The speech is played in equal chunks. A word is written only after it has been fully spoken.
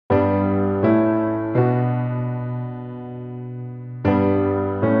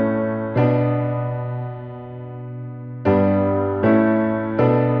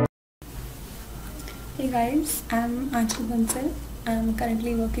guys, I'm Anchal Bansal. I'm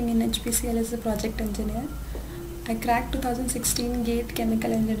currently working in HPCL as a project engineer. I cracked 2016 GATE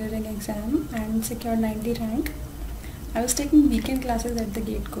chemical engineering exam and secured 90 rank. I was taking weekend classes at the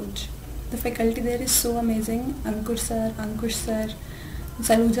GATE coach. The faculty there is so amazing. Ankush sir,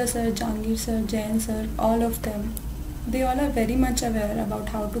 Saluja sir, Jangir sir, Jain sir, all of them. They all are very much aware about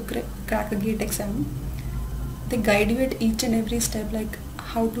how to crack a GATE exam. They guide you at each and every step, like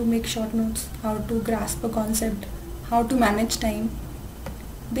how to make short notes, how to grasp a concept, how to manage time.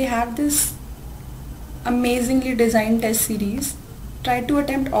 They have this amazingly designed test series. Try to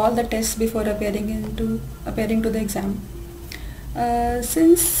attempt all the tests before appearing to the exam.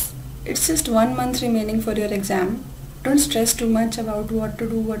 Since it's just 1 month remaining for your exam, don't stress too much about what to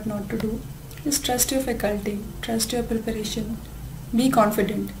do, what not to do. Just trust your faculty, trust your preparation, be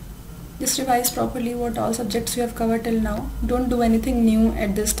confident. Just revise properly what all subjects you have covered till now. Don't do anything new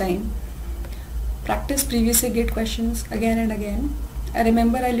at this time. Practice previous year GATE questions again and again. I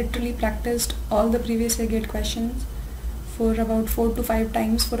remember I literally practiced all the previous year GATE questions for about 4 to 5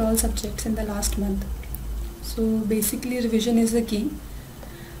 times for all subjects in the last month. So basically revision is the key.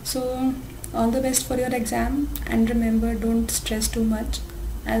 So all the best for your exam, and remember, don't stress too much.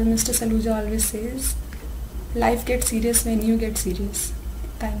 As Mr. Saluja always says, life gets serious when you get serious.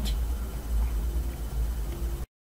 Thank you.